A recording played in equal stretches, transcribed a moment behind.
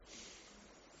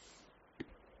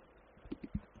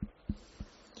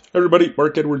Everybody,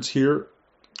 Mark Edwards here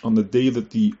on the day that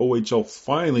the OHL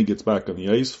finally gets back on the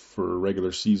ice for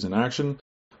regular season action.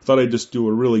 Thought I'd just do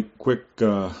a really quick,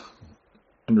 under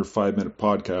 5-minute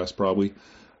podcast probably.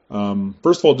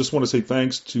 First of all, just want to say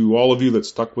thanks to all of you that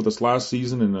stuck with us last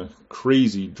season in a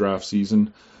crazy draft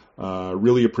season.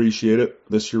 Really appreciate it.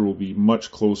 This year will be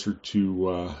much closer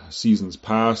to seasons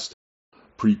past,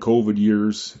 pre-COVID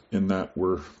years, in that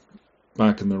we're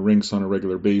back in the rinks on a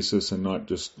regular basis and not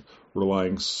just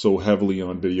relying so heavily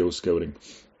on video scouting.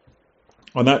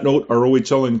 On that note, our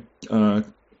OHL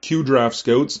and Q draft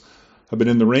scouts have been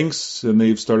in the rinks, and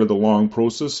they've started the long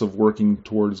process of working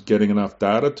towards getting enough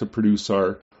data to produce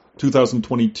our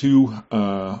 2022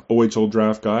 OHL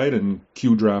draft guide and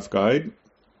Q draft guide.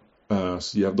 So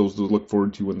you have those to look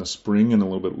forward to in the spring and a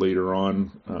little bit later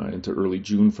on into early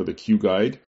June for the Q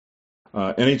guide.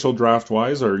 NHL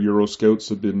draft-wise, our Euro scouts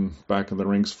have been back in the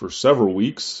rinks for several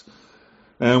weeks.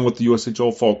 And with the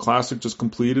USHL Fall Classic just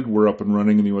completed, we're up and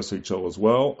running in the USHL as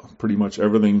well. Pretty much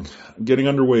everything getting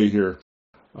underway here.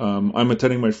 I'm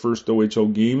attending my first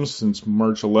OHL games since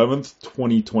March 11th,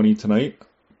 2020 tonight.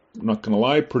 I'm not going to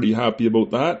lie, pretty happy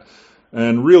about that.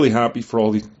 And really happy for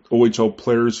all the OHL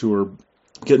players who are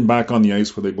getting back on the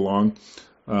ice where they belong.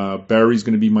 Barrie's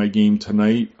going to be my game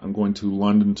tonight. I'm going to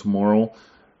London tomorrow.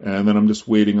 And then I'm just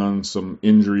waiting on some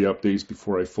injury updates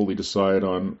before I fully decide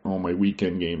on all my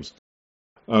weekend games.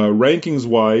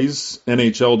 Rankings-wise,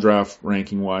 NHL draft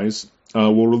ranking-wise,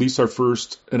 we'll release our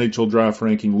first NHL draft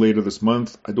ranking later this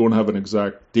month. I don't have an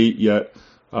exact date yet,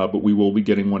 but we will be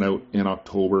getting one out in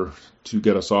October to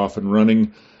get us off and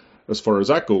running as far as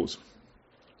that goes.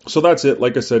 So that's it.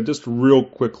 Like I said, just a real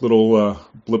quick little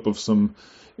blip of some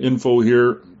info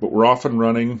here, but we're off and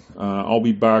running. I'll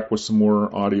be back with some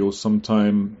more audio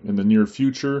sometime in the near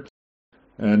future.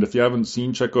 And if you haven't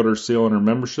seen, check out our sale on our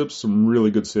memberships. Some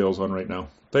really good sales on right now.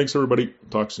 Thanks, everybody.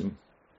 Talk soon.